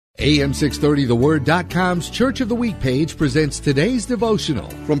AM630TheWord.com's Church of the Week page presents today's devotional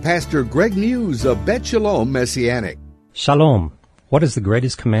from Pastor Greg Muse of Shalom, Messianic. Shalom. What is the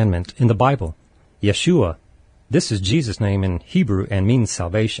greatest commandment in the Bible? Yeshua. This is Jesus' name in Hebrew and means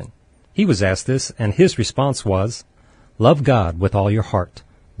salvation. He was asked this, and his response was, love God with all your heart.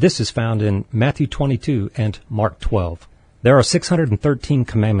 This is found in Matthew 22 and Mark 12. There are 613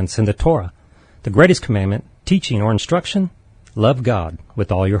 commandments in the Torah. The greatest commandment, teaching or instruction, love God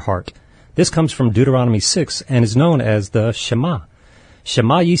with all your heart. This comes from Deuteronomy 6 and is known as the Shema.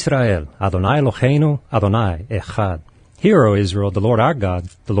 Shema Yisrael, Adonai Eloheinu, Adonai Echad. Hear, O Israel, the Lord our God,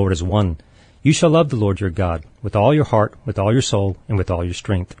 the Lord is one. You shall love the Lord your God with all your heart, with all your soul, and with all your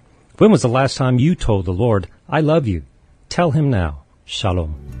strength. When was the last time you told the Lord, I love you? Tell him now.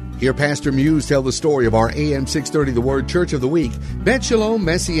 Shalom. Hear Pastor Muse tell the story of our AM630 The Word Church of the Week, Shalom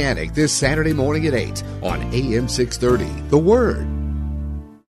Messianic, this Saturday morning at 8 on AM630 The Word.